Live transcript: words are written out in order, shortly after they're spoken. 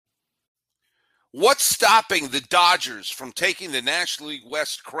What's stopping the Dodgers from taking the National League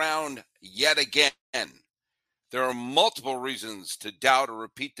West crown yet again? There are multiple reasons to doubt a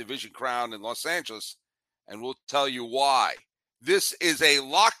repeat division crown in Los Angeles, and we'll tell you why. This is a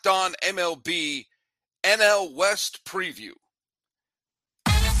Locked On MLB NL West preview.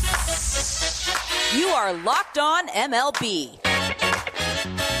 You are Locked On MLB,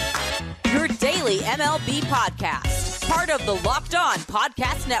 your daily MLB podcast. Part of the Locked On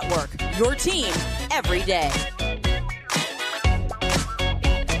Podcast Network, your team every day.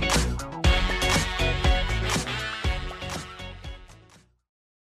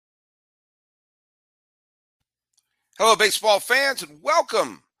 Hello, baseball fans, and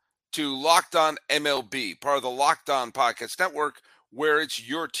welcome to Locked On MLB, part of the Locked On Podcast Network, where it's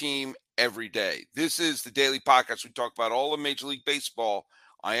your team every day. This is the daily podcast. We talk about all of Major League Baseball.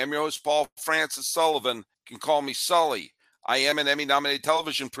 I am your host, Paul Francis Sullivan. You can call me Sully. I am an Emmy-nominated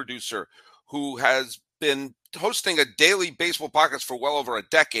television producer who has been hosting a daily baseball podcast for well over a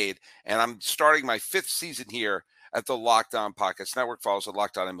decade, and I'm starting my fifth season here at the Locked On Podcast Network. Follow us at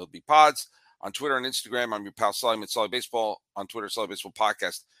Locked On MLB Pods. On Twitter and Instagram, I'm your pal Sully, Sully Baseball. On Twitter, Sully Baseball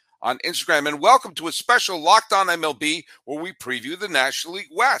Podcast. On Instagram, and welcome to a special Locked On MLB where we preview the National League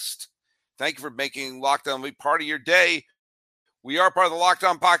West. Thank you for making Locked On MLB part of your day. We are part of the Locked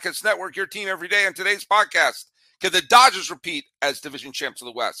On Podcast Network, your team every day. On today's podcast, can the Dodgers repeat as division champs of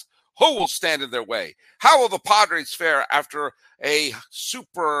the West? Who will stand in their way? How will the Padres fare after a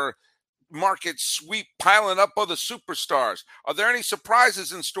super market sweep piling up of the superstars? Are there any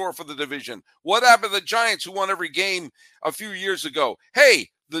surprises in store for the division? What happened to the Giants who won every game a few years ago? Hey,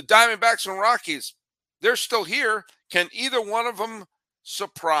 the Diamondbacks and Rockies, they're still here. Can either one of them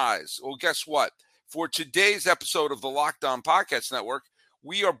surprise? Well, guess what? For today's episode of the Locked On Podcast Network,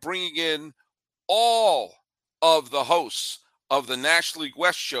 we are bringing in all of the hosts of the National League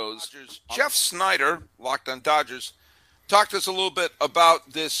West shows. Jeff Snyder, Locked On Dodgers, talked to us a little bit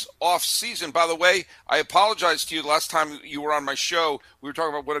about this off-season. By the way, I apologize to you. Last time you were on my show, we were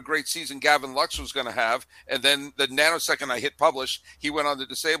talking about what a great season Gavin Lux was going to have, and then the nanosecond I hit publish, he went on to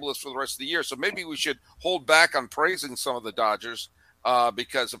disable us for the rest of the year. So maybe we should hold back on praising some of the Dodgers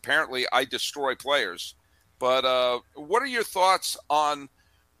because apparently I destroy players. But what are your thoughts on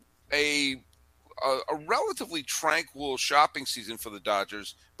a relatively tranquil shopping season for the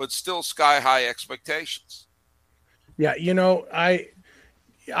Dodgers, but still sky-high expectations? Yeah, you know, I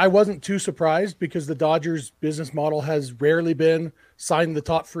wasn't too surprised because the Dodgers' business model has rarely been sign the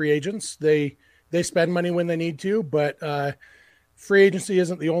top free agents. They spend money when they need to, but free agency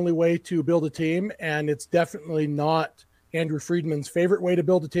isn't the only way to build a team, and it's definitely not Andrew Friedman's favorite way to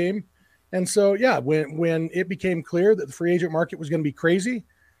build a team. And so, yeah, when it became clear that the free agent market was going to be crazy,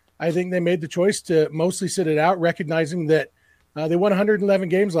 I think they made the choice to mostly sit it out, recognizing that they won 111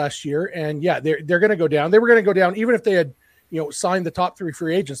 games last year, and yeah, they're going to go down. They were going to go down even if they had, signed the top three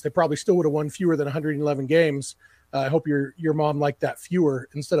free agents. They probably still would have won fewer than 111 games. I hope your mom liked that, fewer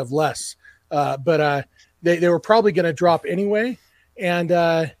instead of less. But they were probably going to drop anyway. And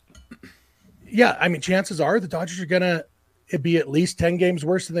yeah, I mean, chances are the Dodgers are going to be at least 10 games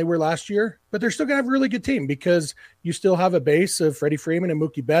worse than they were last year. But they're still going to have a really good team because you still have a base of Freddie Freeman and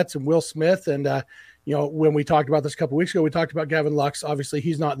Mookie Betts and Will Smith and when we talked about this a couple of weeks ago, we talked about Gavin Lux. Obviously,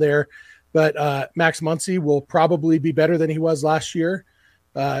 he's not there, but Max Muncy will probably be better than he was last year.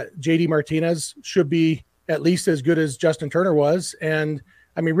 JD Martinez should be at least as good as Justin Turner was. And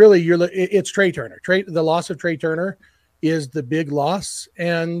I mean, really, it's Trey Turner. The loss of Trey Turner is the big loss.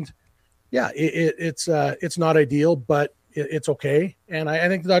 And yeah, it's not ideal, but it's okay. And I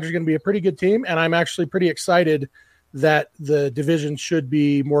think the Dodgers are going to be a pretty good team. And I'm actually pretty excited that the division should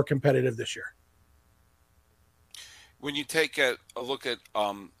be more competitive this year. When you take a look at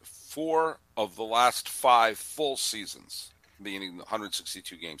 4 of the last 5 full seasons, meaning the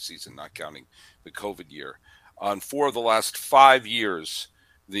 162-game season, not counting the COVID year, on 4 of the last 5 years,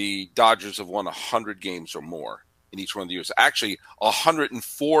 the Dodgers have won 100 games or more in each one of the years. Actually,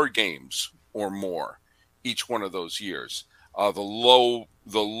 104 games or more each one of those years. The low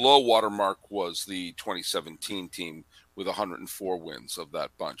water mark was the 2017 team with 104 wins of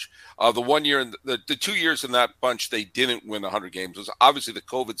that bunch. The 1 year, the 2 years in that bunch, they didn't win 100 games. It was obviously the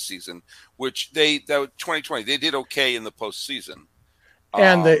COVID season, which that 2020, they did okay in the postseason.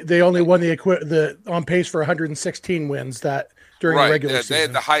 And they only won the on pace for 116 wins that during the regular season. They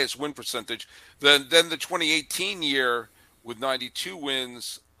had the highest win percentage. Then the 2018 year with 92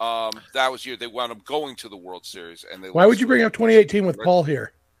 wins, that was the year they wound up going to the World Series. And why would you bring up 2018 with Paul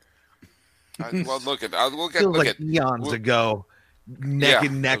here? Look at eons ago, neck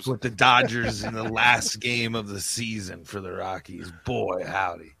and neck with the Dodgers in the last game of the season for the Rockies. Boy,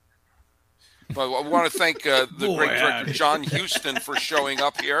 howdy. Well, I want to thank the great director John Huston for showing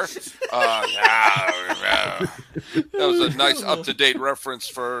up here. That was a nice up-to-date reference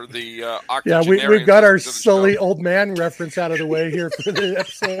for the octogenarians. Yeah, we've got our silly old man reference out of the way here for the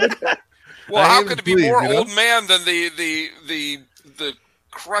episode. Well, how could it be more old man than the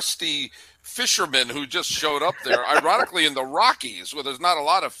crusty fishermen who just showed up there? Ironically, in the Rockies, where there's not a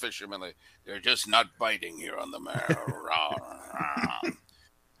lot of fishermen, they're just not biting here on the mare.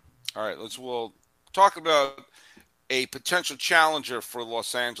 All right, we'll talk about a potential challenger for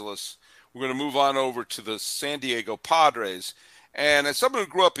Los Angeles. We're going to move on over to the San Diego Padres. And as someone who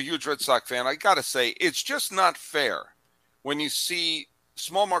grew up a huge Red Sox fan, I got to say, it's just not fair when you see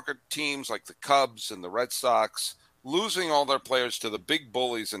small market teams like the Cubs and the Red Sox losing all their players to the big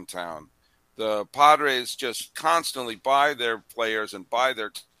bullies in town. The Padres just constantly buy their players and buy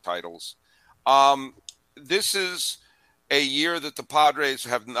their titles. This is a year that the Padres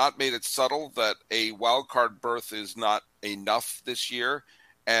have not made it subtle that a wild card berth is not enough this year.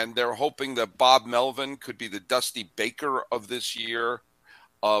 And they're hoping that Bob Melvin could be the Dusty Baker of this year,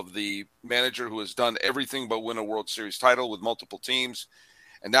 of the manager who has done everything but win a World Series title with multiple teams.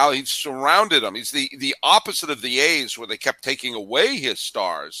 And now he's surrounded them. He's the opposite of the A's, where they kept taking away his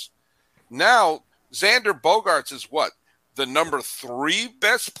stars. Now, Xander Bogaerts is what? The number 3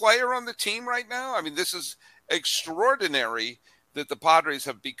 best player on the team right now? I mean, this is extraordinary that the Padres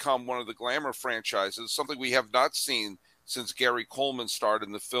have become one of the glamour franchises, something we have not seen since Gary Coleman starred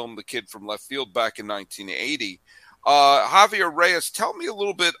in the film The Kid from Left Field back in 1980. Javier Reyes, tell me a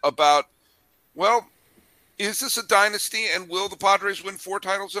little bit about, well, is this a dynasty, and will the Padres win 4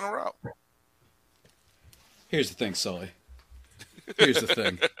 titles in a row? Here's the thing, Sully. Here's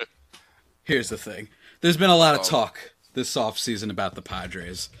the thing. There's been a lot of talk this offseason about the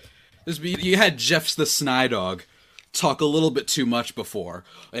Padres. You had Jeff the Snydog talk a little bit too much before,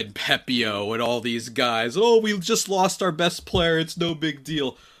 and Pepio and all these guys. Oh, we just lost our best player. It's no big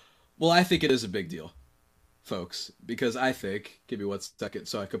deal. Well, I think it is a big deal, folks, because I think, give me 1 second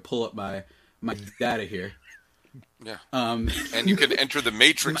so I could pull up my data here. Yeah. And you can enter the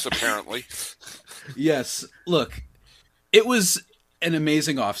Matrix, apparently. Yes. Look, it was an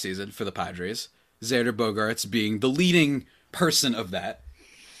amazing offseason for the Padres. Xander Bogaerts being the leading person of that.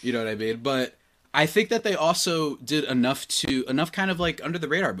 You know what I mean? But I think that they also did enough kind of like under the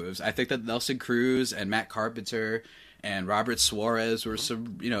radar moves. I think that Nelson Cruz and Matt Carpenter and Robert Suarez were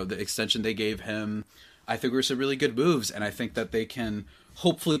some, the extension they gave him, I think were some really good moves. And I think that they can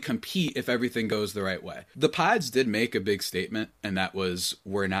hopefully compete if everything goes the right way. The Pods did make a big statement, and that was,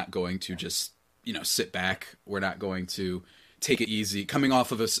 we're not going to just, sit back. We're not going to take it easy. Coming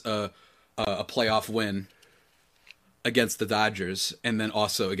off of a playoff win against the Dodgers and then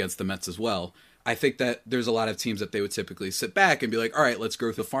also against the Mets as well. I think that there's a lot of teams that they would typically sit back and be like, all right, let's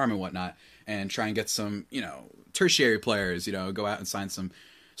grow the farm and whatnot and try and get some, tertiary players, go out and sign some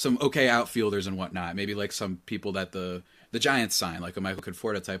okay outfielders and whatnot. Maybe like some people that the Giants signed, like a Michael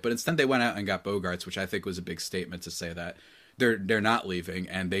Conforto type. But instead they went out and got Bogaerts, which I think was a big statement to say that they're not leaving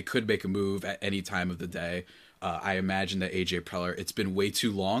and they could make a move at any time of the day. I imagine that AJ Preller, it's been way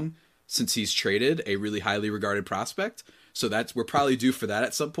too long since he's traded a really highly regarded prospect. So we're probably due for that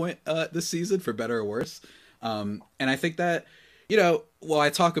at some point this season, for better or worse. And I think that, while I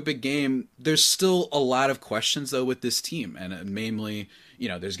talk a big game, there's still a lot of questions, though, with this team. And mainly,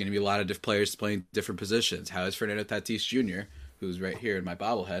 there's going to be a lot of players playing different positions. How is Fernando Tatis Jr., who's right here in my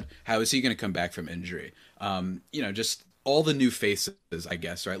bobblehead, how is he going to come back from injury? Just all the new faces, I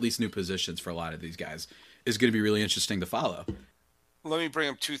guess, or at least new positions for a lot of these guys is going to be really interesting to follow. Let me bring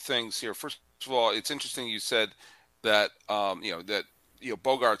up 2 things here. First of all, it's interesting you said that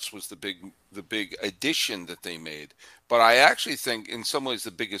Bogaerts was the big addition that they made, but I actually think in some ways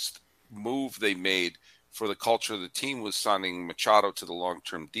the biggest move they made for the culture of the team was signing Machado to the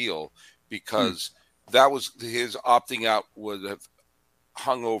long-term deal, because that was his opting out would have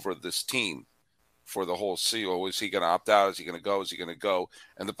hung over this team for the whole season. Is he going to opt out? Is he going to go? Is he going to go?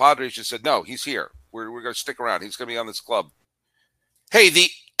 And the Padres just said, no, he's here. We're going to stick around. He's going to be on this club. Hey, the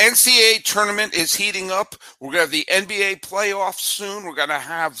NCAA tournament is heating up. We're going to have the NBA playoffs soon. We're going to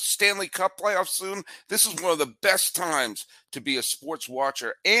have Stanley Cup playoffs soon. This is one of the best times to be a sports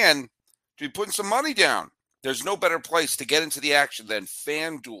watcher and to be putting some money down. There's no better place to get into the action than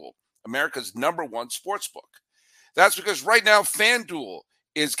FanDuel, America's #1 sportsbook. That's because right now FanDuel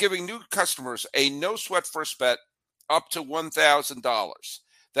is giving new customers a no-sweat first bet up to $1,000.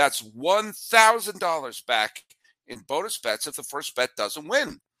 That's $1,000 back in bonus bets if the first bet doesn't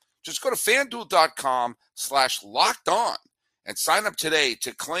win. Just go to FanDuel.com/lockedon and sign up today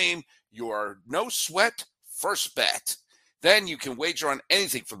to claim your no-sweat first bet. Then you can wager on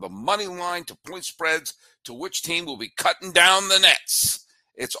anything from the money line to point spreads to which team will be cutting down the nets.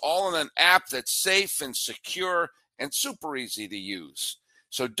 It's all in an app that's safe and secure and super easy to use.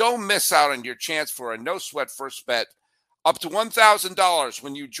 So don't miss out on your chance for a no-sweat first bet up to $1,000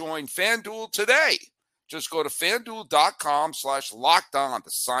 when you join FanDuel today. Just go to FanDuel.com/lockedon to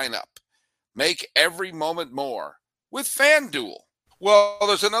sign up. Make every moment more with FanDuel. Well,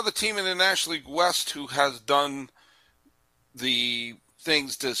 there's another team in the National League West who has done the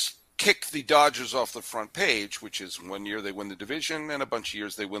things to kick the Dodgers off the front page, which is 1 year they win the division and a bunch of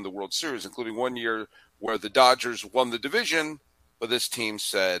years they win the World Series, including 1 year where the Dodgers won the division, but this team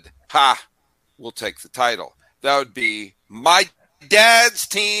said, we'll take the title. That would be my dad's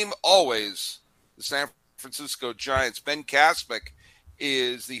team always, the San Francisco Giants. Ben Kaspick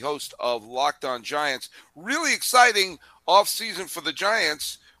is the host of Locked On Giants. Really exciting offseason for the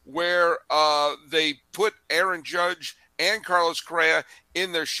Giants where they put Aaron Judge and Carlos Correa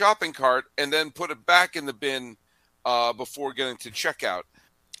in their shopping cart and then put it back in the bin before getting to checkout.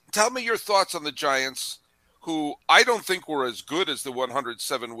 Tell me your thoughts on the Giants, who I don't think were as good as the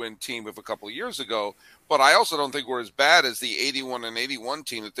 107-win team of a couple of years ago, but I also don't think were as bad as the 81-81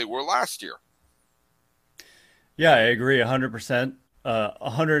 team that they were last year. Yeah, I agree 100%.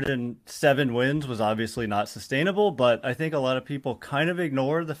 107 wins was obviously not sustainable, but I think a lot of people kind of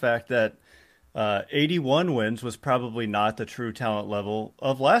ignore the fact that 81 wins was probably not the true talent level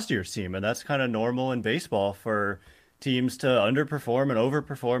of last year's team. And that's kind of normal in baseball for teams to underperform and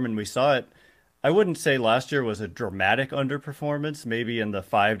overperform. And we saw it. I wouldn't say last year was a dramatic underperformance, maybe in the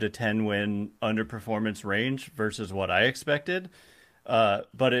 5 to 10 win underperformance range versus what I expected.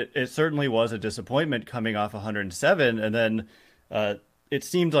 But it certainly was a disappointment coming off 107. And then it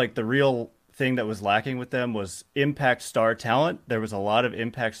seemed like the real thing that was lacking with them was impact star talent. There was a lot of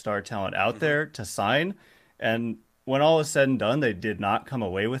impact star talent out there to sign. And when all is said and done, they did not come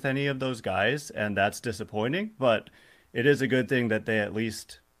away with any of those guys. And that's disappointing. But it is a good thing that they at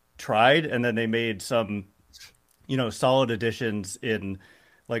least tried. And then they made some, solid additions in,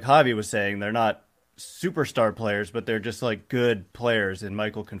 like Javi was saying, they're not superstar players, but they're just like good players in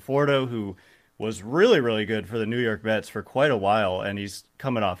Michael Conforto, who was really, really good for the New York Mets for quite a while, and he's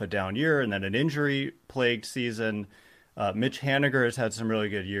coming off a down year and then an injury-plagued season. Mitch Haniger has had some really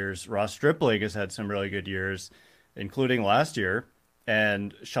good years. Ross Stripling has had some really good years, including last year.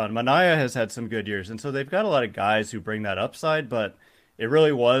 And Sean Manaea has had some good years. And so they've got a lot of guys who bring that upside, but it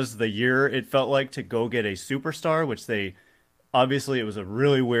really was the year, it felt like, to go get a superstar, which they obviously it was a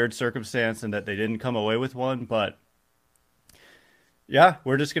really weird circumstance and that they didn't come away with one, but yeah,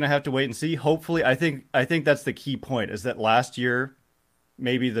 we're just going to have to wait and see. Hopefully, I think that's the key point, is that last year,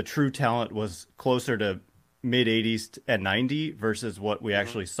 maybe the true talent was closer to mid 80s and 90 versus what we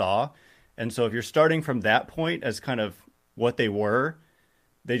actually saw. And so if you're starting from that point as kind of what they were,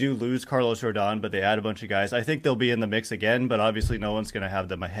 they do lose Carlos Rodon, but they add a bunch of guys. I think they'll be in the mix again, but obviously no one's going to have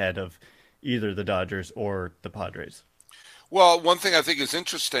them ahead of either the Dodgers or the Padres. Well, one thing I think is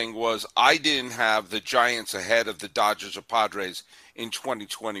interesting was I didn't have the Giants ahead of the Dodgers or Padres in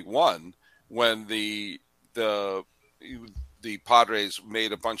 2021 when the Padres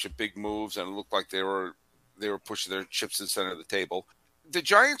made a bunch of big moves and it looked like they were pushing their chips to the center of the table. The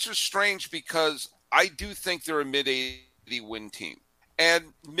Giants are strange because I do think they're a mid-80 win team. And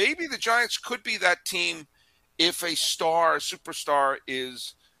maybe the Giants could be that team if a superstar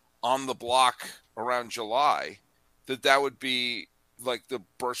is on the block around July, that would be like the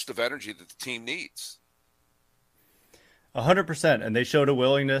burst of energy that the team needs. 100%. And they showed a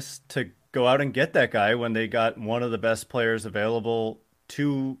willingness to go out and get that guy when they got one of the best players available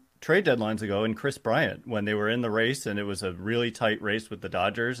 2 trade deadlines ago in Chris Bryant, when they were in the race and it was a really tight race with the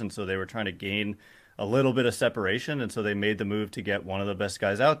Dodgers. And so they were trying to gain a little bit of separation. And so they made the move to get one of the best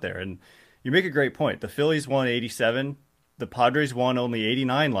guys out there. And you make a great point. The Phillies won 87. The Padres won only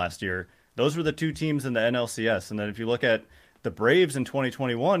 89 last year. Those were the 2 teams in the NLCS. And then if you look at the Braves in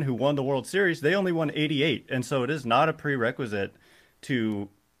 2021, who won the World Series, they only won 88. And so it is not a prerequisite to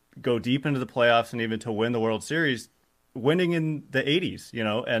go deep into the playoffs and even to win the World Series, winning in the 80s,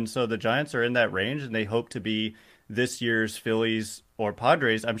 And so the Giants are in that range, and they hope to be this year's Phillies or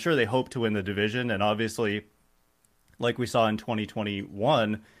Padres. I'm sure they hope to win the division. And obviously, like we saw in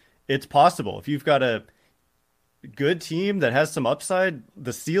 2021, it's possible. If you've got a good team that has some upside,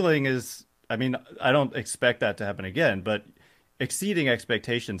 the ceiling is, I don't expect that to happen again, but exceeding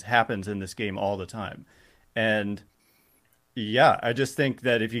expectations happens in this game all the time. And yeah, I just think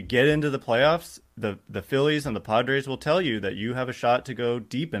that if you get into the playoffs, the Phillies and the Padres will tell you that you have a shot to go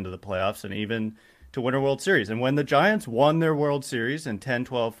deep into the playoffs and even to win a World Series. And when the Giants won their World Series in 10,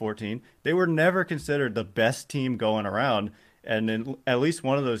 12, 14, they were never considered the best team going around. And in at least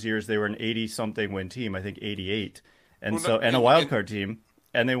one of those years, they were an 80-something win team, I think 88. And a wild card team,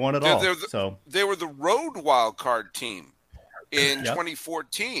 and they won it all. They were the road wild card team in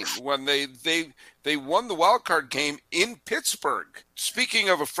 2014 when they won the wild card game in Pittsburgh. Speaking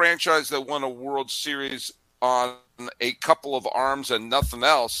of a franchise that won a World Series on a couple of arms and nothing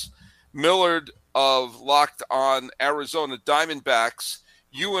else, Millard of Locked On Arizona Diamondbacks,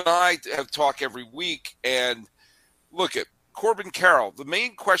 you and I have talked every week, and look at Corbin Carroll. The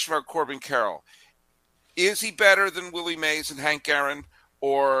main question about Corbin Carroll, is he better than Willie Mays and Hank Aaron,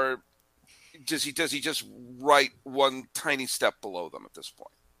 or does he just right one tiny step below them at this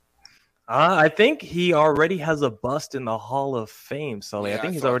point? I think he already has a bust in the Hall of Fame, Sully. I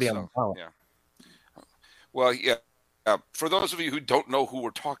think he's already on the ballot. Yeah. Well, yeah. For those of you who don't know who we're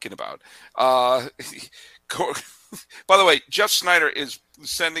talking about, by the way, Jeff Snyder is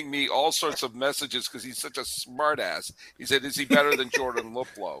sending me all sorts of messages because he's such a smart ass. He said, is he better than Jordan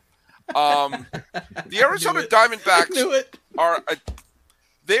Luplow? The Arizona Diamondbacks are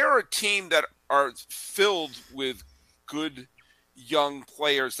a team that are filled with good young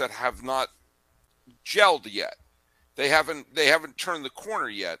players that have not gelled yet. They haven't turned the corner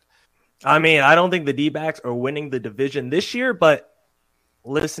yet. I mean, I don't think the D-backs are winning the division this year, but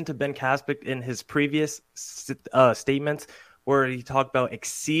listen to Ben Kaspick in his previous statements where he talked about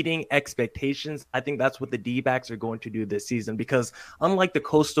exceeding expectations. I think that's what the D-backs are going to do this season, because unlike the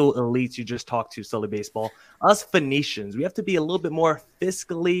coastal elites you just talked to, Sully Baseball, us Phoenicians, we have to be a little bit more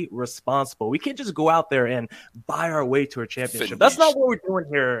fiscally responsible. We can't just go out there and buy our way to a championship. That's not what we're doing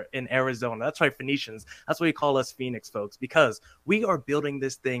here in Arizona. That's right, Phoenicians. That's why we call us Phoenix folks, because we are building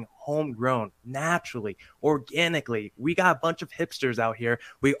this thing homegrown, naturally, organically. We got a bunch of hipsters out here.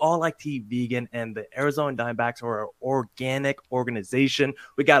 We all like to eat vegan, and the Arizona Diamondbacks are an organic organization.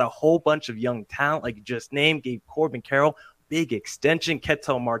 We got a whole bunch of young talent, like you just named, gave Corbin Carroll big extension.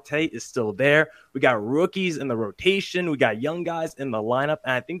 Ketel Marte is still there. We got rookies in the rotation. We got young guys in the lineup.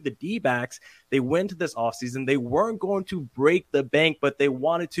 And I think the D-backs, they went to this offseason. They weren't going to break the bank, but they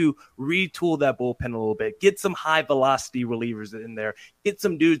wanted to retool that bullpen a little bit, get some high velocity relievers in there, get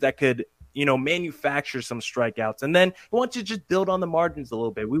some dudes that could, manufacture some strikeouts. And then we want to just build on the margins a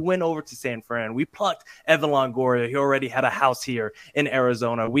little bit. We went over to San Fran. We plucked Evan Longoria. He already had a house here in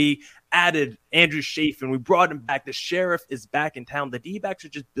Arizona. We added Andrew Chafin. We brought him back. The sheriff is back in town. The D-backs are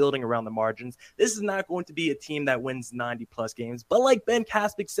just building around the margins. This is not going to be a team that wins 90-plus games. But like Ben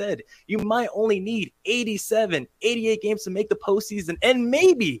Kaspick said, you might only need 87, 88 games to make the postseason and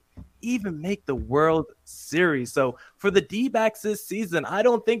maybe even make the World Series. So for the D-backs this season, I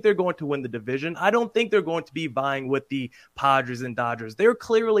don't think they're going to win the division. I don't think they're going to be vying with the Padres and Dodgers. They're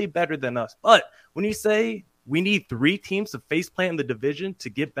clearly better than us. But when you say we need 3 teams to faceplant in the division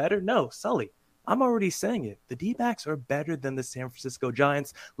to get better, no, Sully, I'm already saying it. The D-backs are better than the San Francisco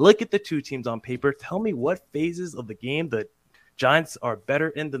Giants. Look at the 2 teams on paper. Tell me what phases of the game the Giants are better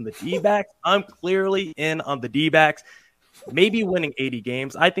in than the D-backs. I'm clearly in on the D-backs. Maybe winning 80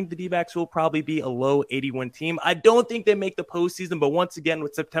 games. I think the D-backs will probably be a low 80-win team. I don't think they make the postseason, but once again,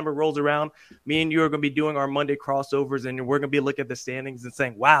 when September rolls around, me and you are going to be doing our Monday crossovers, and we're going to be looking at the standings and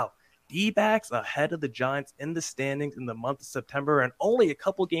saying, wow, D-backs ahead of the Giants in the standings in the month of September and only a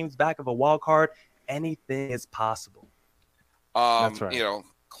couple games back of a wild card. Anything is possible. That's right.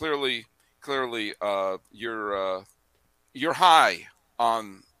 Clearly, you're high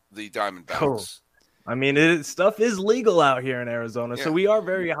on the Diamondbacks. Cool. I mean, stuff is legal out here in Arizona, so we are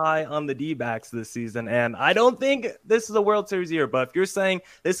very high on the D-backs this season, and I don't think this is a World Series year, but if you're saying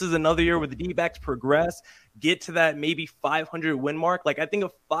this is another year where the D-backs progress, get to that maybe 500 win mark, like I think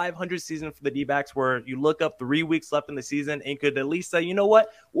a 500 season for the D-backs where you look up 3 weeks left in the season and could at least say, you know what,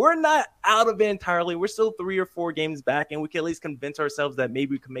 we're not out of it entirely. We're still 3 or 4 games back, and we can at least convince ourselves that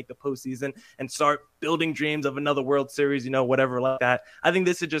maybe we can make the postseason and start building dreams of another World Series, whatever like that. I think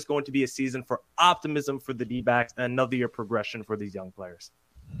this is just going to be a season for optimism for the D-backs and another year progression for these young players.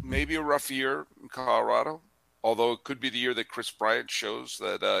 Maybe a rough year in Colorado, although it could be the year that Chris Bryant shows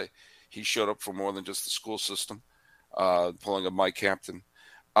that he showed up for more than just the school system, pulling a Mike Hampton.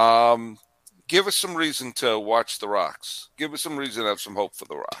 Give us some reason to watch the Rocks. Give us some reason to have some hope for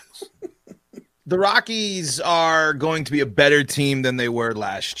the Rocks. The Rockies are going to be a better team than they were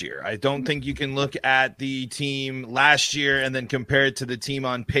last year. I don't think you can look at the team last year and then compare it to the team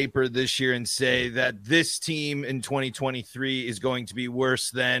on paper this year and say that this team in 2023 is going to be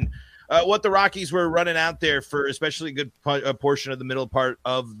worse than what the Rockies were running out there for especially a good portion of the middle part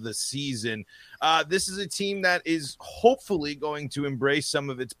of the season. This is a team that is hopefully going to embrace some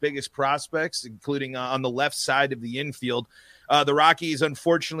of its biggest prospects, including on the left side of the infield. The Rockies,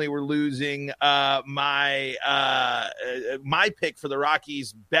 unfortunately, were losing my pick for the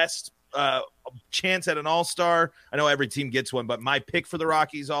Rockies' best chance at an all-star. I know every team gets one, but my pick for the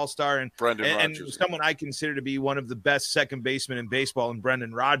Rockies all-star and someone I consider to be one of the best second basemen in baseball, and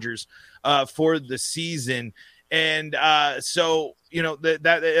Brendan Rodgers for the season. And so,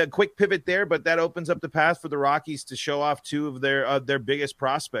 that a quick pivot there, but that opens up the path for the Rockies to show off two of their biggest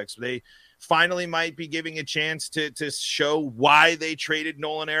prospects. They finally might be giving a chance to show why they traded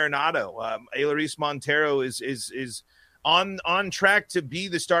Nolan Arenado. Elehuris Montero is on track to be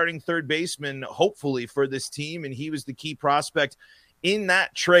the starting third baseman, hopefully, for this team, and he was the key prospect in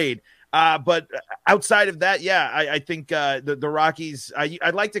that trade. But outside of that, I think the Rockies,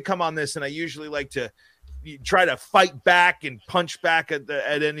 I'd like to come on this, and I usually like to try to fight back and punch back at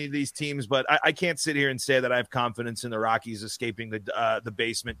any of these teams, but I can't sit here and say that I have confidence in the Rockies escaping the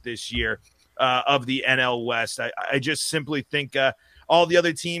basement this year of the NL West. I just simply think all the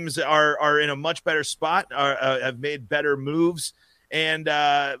other teams are in a much better spot, have made better moves, and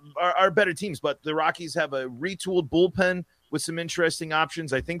are better teams. But the Rockies have a retooled bullpen with some interesting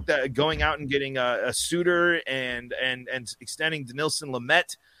options. I think that going out and getting a Suter and extending Dinelson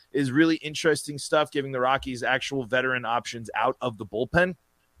Lamet is really interesting stuff, giving the Rockies actual veteran options out of the bullpen.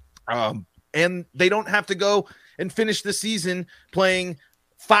 And they don't have to go and finish the season playing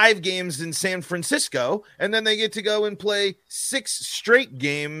 5 games in San Francisco, and then they get to go and play 6 straight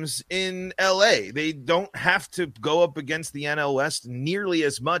games in LA. They don't have to go up against the NL West nearly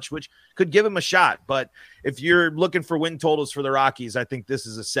as much, which could give them a shot. But if you're looking for win totals for the Rockies, I think this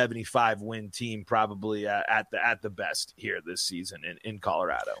is a 75-win team, probably at the best here this season in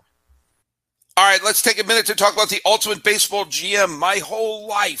Colorado. All right, let's take a minute to talk about the Ultimate Baseball GM. My whole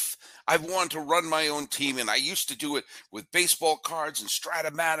life, I've wanted to run my own team, and I used to do it with baseball cards and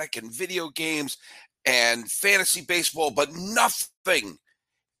Stratomatic and video games and fantasy baseball, but nothing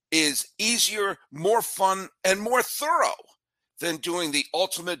is easier, more fun, and more thorough than doing the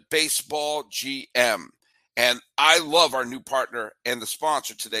Ultimate Baseball GM. And I love our new partner and the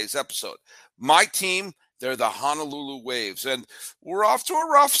sponsor of today's episode. My team, they're the Honolulu Waves, and we're off to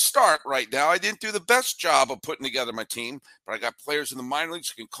a rough start right now. I didn't do the best job of putting together my team, but I got players in the minor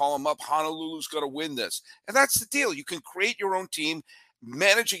leagues. You can call them up. Honolulu's going to win this. And that's the deal. You can create your own team,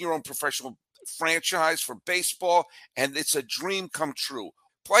 managing your own professional franchise for baseball, and it's a dream come true.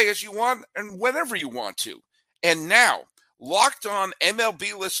 Play as you want and whenever you want to. And now, Locked On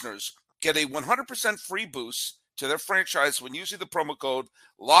MLB listeners get a 100% free boost to their franchise when using the promo code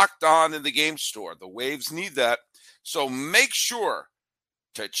Locked On in the game store. The Waves need that. So make sure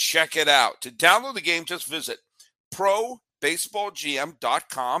to check it out. To download the game, just visit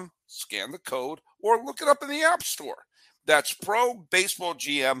probaseballgm.com, scan the code, or look it up in the App Store. That's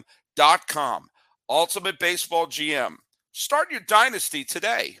probaseballgm.com. Ultimate Baseball GM. Start your dynasty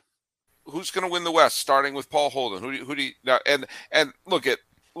today. Who's going to win the West, starting with Paul Holden? Who do you now? And look at,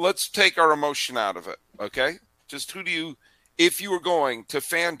 let's take our emotion out of it, okay? Just who do you, if you were going to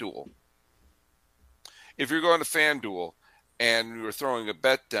FanDuel, and you were throwing a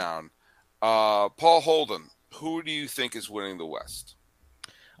bet down, Paul Holden, who do you think is winning the West?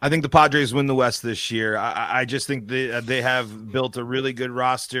 I think the Padres win the West this year. I just think they have built a really good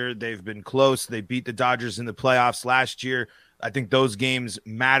roster. They've been close. They beat the Dodgers in the playoffs last year. I think those games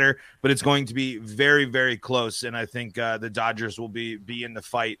matter, but it's going to be very, very close. And I think the Dodgers will be in the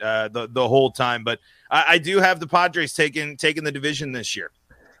fight the whole time. But I do have the Padres taking the division this year.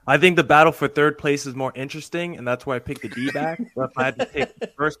 I think the battle for third place is more interesting, and that's why I picked the D-back. But if I had to pick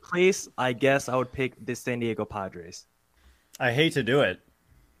first place, I guess I would pick the San Diego Padres. I hate to do it.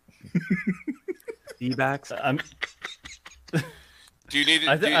 D-backs? Do you need?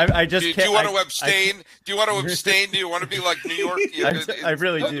 I just can't. Do you want to abstain? Do you want to abstain? Do you want to be like New York? I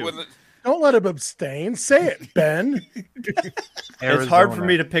really do. Don't let him abstain. Say it, Ben. It's hard for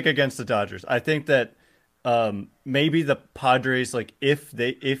me to pick against the Dodgers. I think that maybe the Padres, like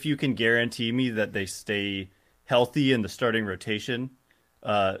if you can guarantee me that they stay healthy in the starting rotation,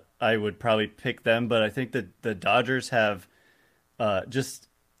 I would probably pick them. But I think that the Dodgers have just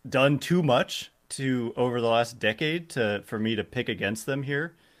done too much over the last decade for me to pick against them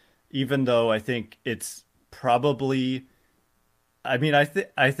here, even though I think it's probably, I mean, I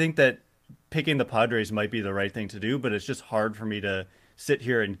think that picking the Padres might be the right thing to do, but it's just hard for me to sit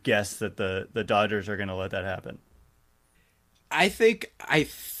here and guess that the Dodgers are going to let that happen. I think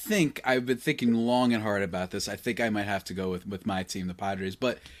I've been thinking long and hard about this. I think I might have to go with my team, the Padres.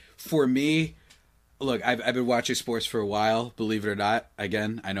 But for me, look, I've been watching sports for a while, believe it or not.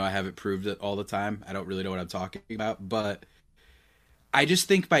 Again, I know I haven't proved it all the time. I don't really know what I'm talking about, but I just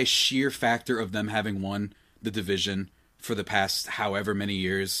think by sheer factor of them having won the division for the past however many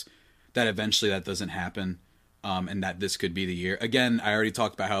years, that eventually that doesn't happen, and that this could be the year. Again, I already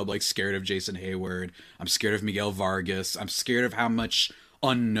talked about how I'm like scared of Jason Hayward. I'm scared of Miguel Vargas. I'm scared of how much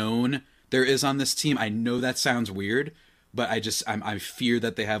unknown there is on this team. I know that sounds weird, but I fear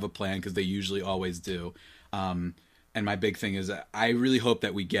that they have a plan because they usually always do. And my big thing is that I really hope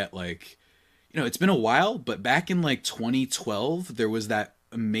that we get like, it's been a while, but back in like 2012, there was that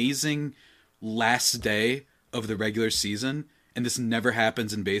amazing last day of the regular season. And this never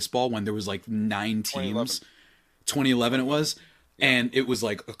happens in baseball when there was like 9 teams. 2011 it was. And it was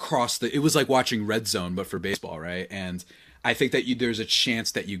like it was like watching Red Zone, but for baseball, right? And I think that there's a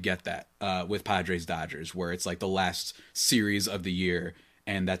chance that you get that with Padres Dodgers, where it's like the last series of the year,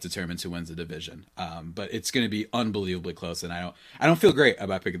 and that determines who wins the division. But it's going to be unbelievably close, and I don't feel great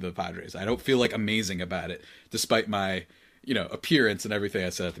about picking the Padres. I don't feel like amazing about it, despite my appearance and everything I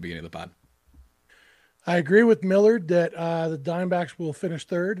said at the beginning of the pod. I agree with Millard that the Diamondbacks will finish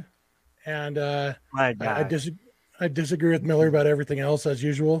third, and I disagree with Millard about everything else as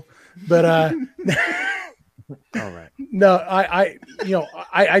usual. But all right. No, I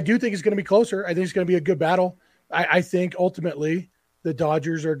do think it's going to be closer. I think it's going to be a good battle. I think ultimately the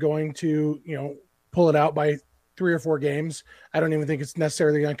Dodgers are going to, pull it out by 3 or 4 games. I don't even think it's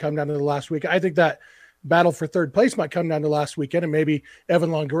necessarily going to come down to the last week. I think that battle for third place might come down to last weekend, and maybe Evan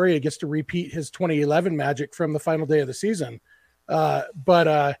Longoria gets to repeat his 2011 magic from the final day of the season.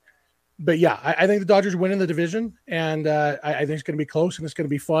 But yeah, I think the Dodgers win in the division, and I think it's going to be close and it's going to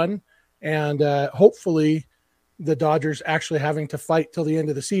be fun. And hopefully the Dodgers actually having to fight till the end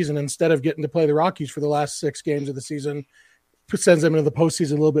of the season instead of getting to play the Rockies for the last 6 games of the season sends them into the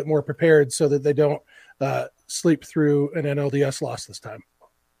postseason a little bit more prepared so that they don't sleep through an NLDS loss this time.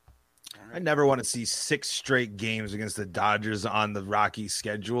 I never want to see 6 straight games against the Dodgers on the Rockies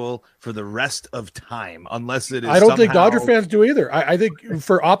schedule for the rest of time, unless it is. I don't think Dodger fans do either. I think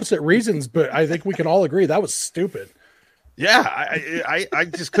for opposite reasons, but I think we can all agree that was stupid. Yeah, I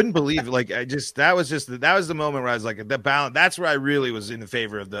just couldn't believe that was the moment where I was like, the balance. That's where I really was in the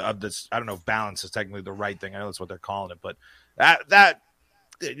favor of this. I don't know if balance is technically the right thing. I know that's what they're calling it, but that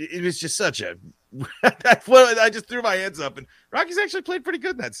it was just such a. I just threw my hands up, and Rockies actually played pretty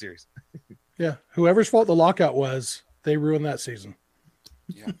good in that series. Yeah, whoever's fault the lockout was, they ruined that season.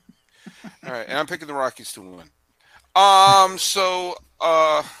 Yeah. All right, and I'm picking the Rockies to win.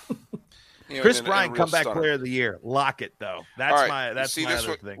 Chris Bryant, comeback player of the year. Lock it though. That's right. my other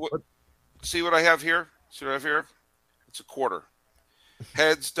thing. See what I have here? It's a quarter.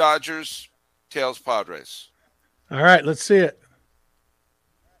 Heads Dodgers, tails Padres. All right, let's see it.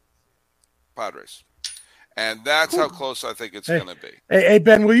 Padres. And that's how close I think it's going to be. Hey,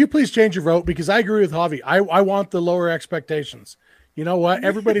 Ben, will you please change your vote? Because I agree with Javi. I want the lower expectations. You know what?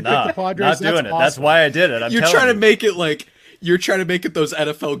 Everybody picked the Padres. Not doing it. Awesome. That's why I did it. You're trying to make it like you're trying to make it those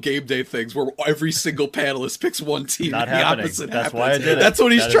NFL game day things where every single panelist picks one team. Not and the happening. opposite That's happens. why I did it. That's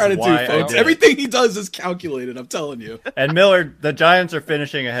what he's trying to do, folks. I Everything he does is calculated. I'm telling you. And Millard, the Giants are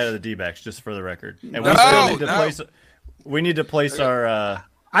finishing ahead of the D-backs, just for the record. And we still need to place. We need to place our.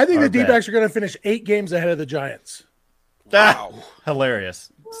 I think the D-backs are going to finish 8 games ahead of the Giants. Wow.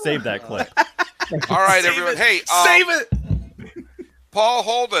 Hilarious. Save that clip. All right, everyone. Hey, save it. Paul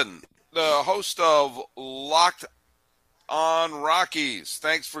Holden, the host of Locked on Rockies.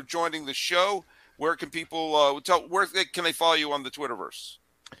 Thanks for joining the show. Where can people where can they follow you on the Twitterverse?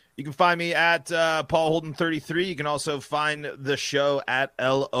 You can find me at Paul Holden 33. You can also find the show at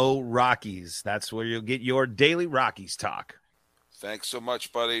LO Rockies. That's where you'll get your daily Rockies talk. Thanks so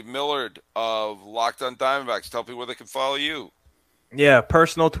much, buddy. Millard of Locked on Diamondbacks. Tell people where they can follow you. Yeah,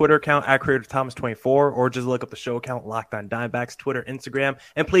 personal Twitter account at CreatorThomas24, or just look up the show account, Locked on Diamondbacks, Twitter, Instagram,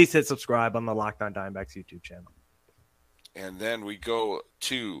 and please hit subscribe on the Locked on Diamondbacks YouTube channel. And then we go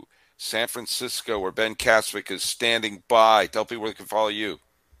to San Francisco, where Ben Kasvik is standing by. Tell people where they can follow you.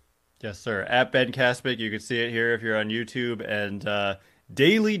 Yes, sir. At Ben Kasvik. You can see it here if you're on YouTube. And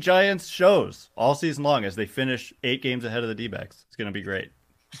daily Giants shows all season long as they finish 8 games ahead of the D-backs. It's going to be great.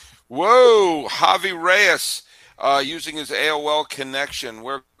 Whoa, Javi Reyes, using his AOL connection.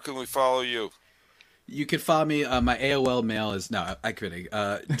 Where can we follow you? You can follow me. My AOL mail is I'm kidding.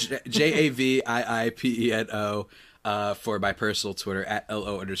 JAVIIPENO for my personal Twitter at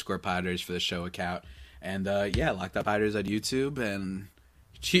LO_Padres for the show account. And Locked Up Padres on YouTube. And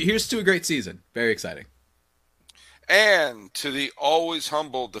here's to a great season. Very exciting. And to the always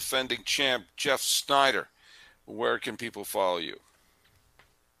humble defending champ, Jeff Snyder. Where can people follow you?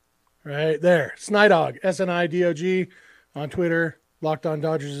 Right there. Snidog, SNIDOG on Twitter. Locked On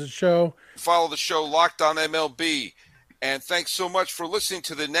Dodgers show. Follow the show Locked On MLB. And thanks so much for listening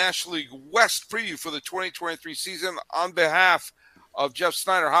to the National League West preview for the 2023 season. On behalf of Jeff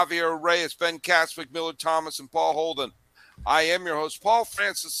Snyder, Javier Reyes, Ben Kaspick, Miller Thomas, and Paul Holden, I am your host, Paul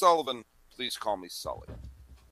Francis Sullivan. Please call me Sully.